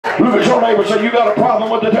Look at your neighbor and say, you got a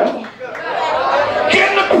problem with the devil?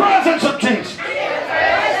 Get in the presence of Jesus.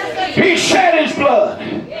 He shed his blood.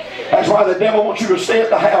 That's why the devil wants you to stay at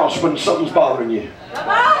the house when something's bothering you.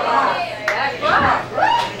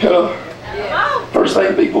 You know, first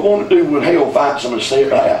thing people want to do when hell fights them is stay at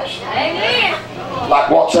the house. Like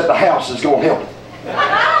what's at the house is going to help them.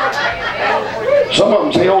 Some of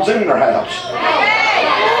them's hell's in their house.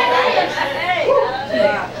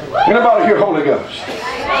 Anybody hear Holy Ghost?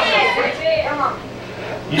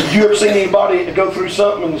 You ever seen anybody go through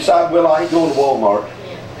something and decide, well, I ain't going to Walmart?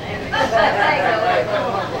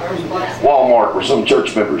 Walmart, where some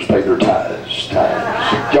church members pay their tithes.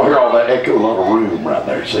 Y'all hear all that echo in a room right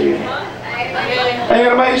there, see it? Ain't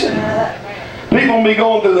it amazing? People will be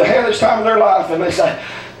going through the hellish time of their life and they say,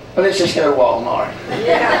 well, let's just go to Walmart.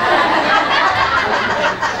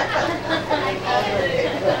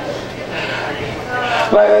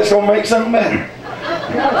 Like that's going to make something better.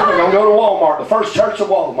 We're going to go to Walmart, the first church of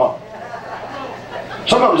Walmart.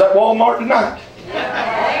 Some of them's at Walmart tonight.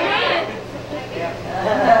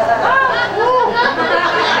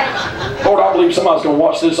 Lord, I believe somebody's going to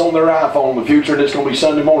watch this on their iPhone in the future and it's going to be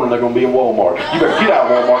Sunday morning, they're going to be in Walmart. You better get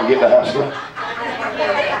out of Walmart and get to the house.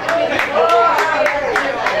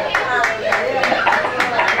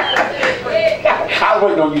 I was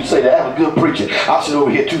waiting on you to say that. That was good preaching. I sit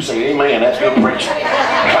over here too saying, amen, that's good preaching.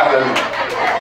 Hallelujah.